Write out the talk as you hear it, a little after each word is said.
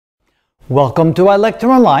Welcome to iLecture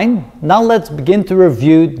Online. Now let's begin to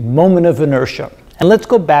review moment of inertia. And let's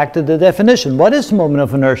go back to the definition. What is moment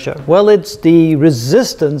of inertia? Well, it's the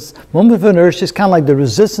resistance. Moment of inertia is kind of like the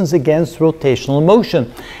resistance against rotational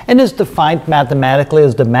motion. And is defined mathematically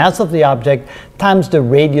as the mass of the object times the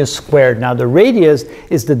radius squared. Now the radius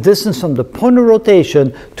is the distance from the point of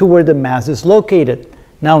rotation to where the mass is located.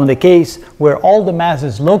 Now in the case where all the mass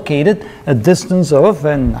is located, a distance of,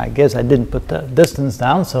 and I guess I didn't put the distance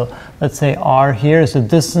down, so let's say r here is the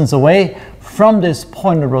distance away from this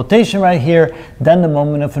point of rotation right here, then the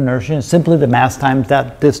moment of inertia is simply the mass times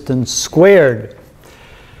that distance squared.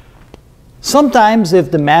 Sometimes if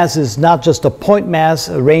the mass is not just a point mass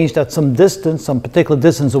arranged at some distance, some particular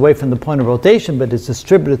distance away from the point of rotation, but it's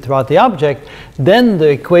distributed throughout the object, then the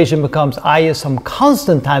equation becomes I is some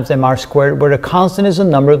constant times mr squared, where the constant is a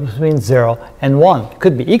number between 0 and 1. It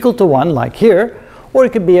could be equal to 1 like here, or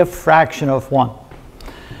it could be a fraction of 1.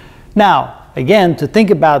 Now, again, to think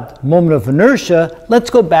about moment of inertia, let's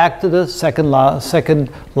go back to the second law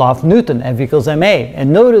of Newton, F equals ma.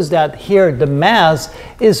 And notice that here the mass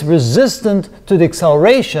is resistant to the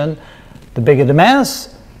acceleration. The bigger the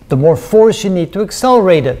mass, the more force you need to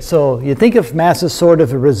accelerate it. So you think of mass as sort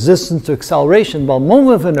of a resistance to acceleration, while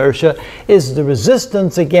moment of inertia is the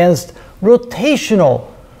resistance against rotational,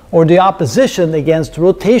 or the opposition against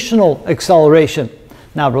rotational acceleration.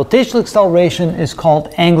 Now, rotational acceleration is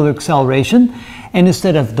called angular acceleration, and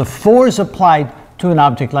instead of the force applied to an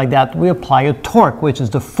object like that, we apply a torque, which is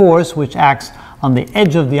the force which acts on the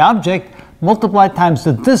edge of the object, multiplied times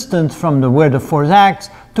the distance from where the force acts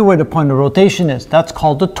to where the point of rotation is. That's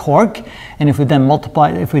called the torque, and if we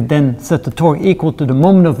then set the torque equal to the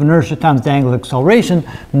moment of inertia times the angular acceleration,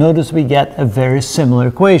 notice we get a very similar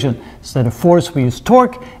equation. Instead of force, we use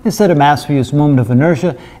torque. Instead of mass, we use moment of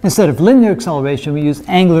inertia. Instead of linear acceleration, we use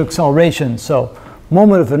angular acceleration. So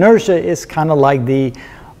moment of inertia is kind of like the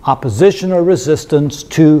opposition or resistance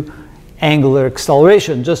to angular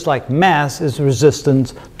acceleration, just like mass is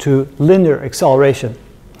resistance to linear acceleration.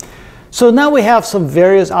 So now we have some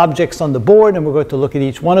various objects on the board, and we're going to look at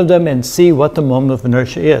each one of them and see what the moment of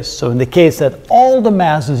inertia is. So in the case that all the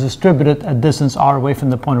mass is distributed a distance r away from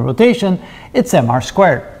the point of rotation, it's mr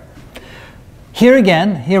squared. Here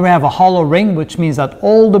again, here we have a hollow ring, which means that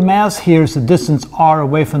all the mass here is the distance r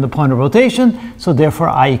away from the point of rotation, so therefore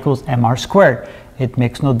I equals mr squared. It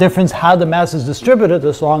makes no difference how the mass is distributed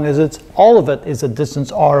as long as all of it is a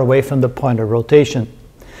distance r away from the point of rotation.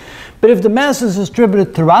 But if the mass is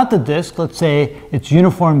distributed throughout the disk, let's say it's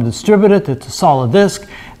uniformly distributed, it's a solid disk,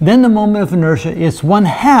 then the moment of inertia is 1/2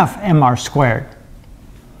 mr squared.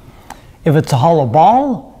 If it's a hollow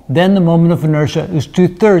ball, then the moment of inertia is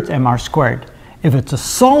 2/3 mr squared. If it's a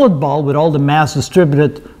solid ball with all the mass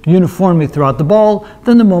distributed uniformly throughout the ball,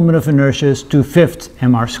 then the moment of inertia is 2/5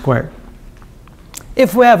 mr squared.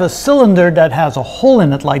 If we have a cylinder that has a hole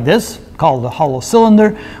in it like this, called a hollow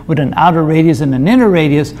cylinder, with an outer radius and an inner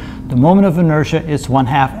radius, the moment of inertia is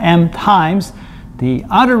 1/2 m times the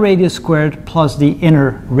outer radius squared plus the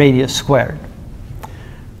inner radius squared.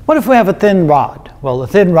 What if we have a thin rod? Well, the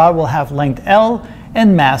thin rod will have length L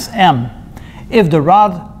and mass m. If the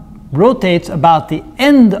rod rotates about the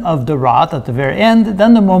end of the rod, at the very end,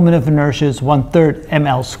 then the moment of inertia is 1/3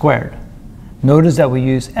 ml squared. Notice that we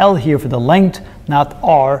use L here for the length, not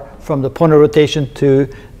R, from the point of rotation to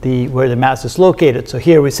where the mass is located. So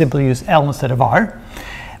here we simply use L instead of R.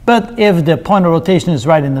 But if the point of rotation is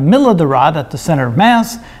right in the middle of the rod at the center of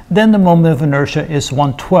mass, then the moment of inertia is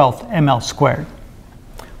 1/12 ml squared.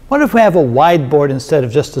 What if we have a wide board instead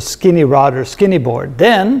of just a skinny rod or skinny board?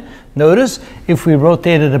 Then, notice, if we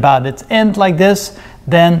rotate it about its end like this,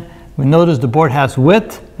 then we notice the board has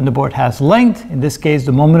width and the board has length. In this case,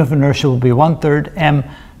 the moment of inertia will be 1/3 m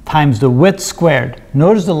times the width squared.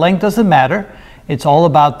 Notice the length doesn't matter. It's all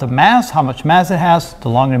about the mass, how much mass it has. The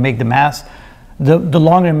longer you make the mass, the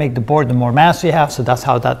longer you make the board, the more mass you have. So that's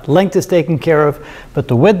how that length is taken care of. But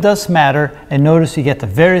the width does matter. And notice you get the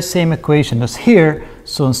very same equation as here.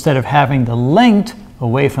 So instead of having the length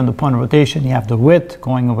away from the point of rotation, you have the width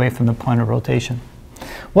going away from the point of rotation.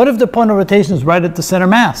 What if the point of rotation is right at the center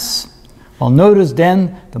mass? Well, notice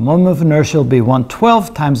then the moment of inertia will be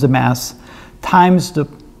 1/12 times the mass times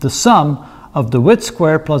the sum of the width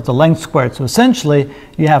squared plus the length squared. So essentially,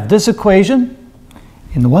 you have this equation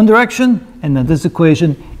in the one direction and then this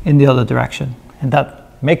equation in the other direction. And that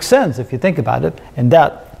makes sense if you think about it, and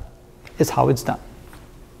that is how it's done.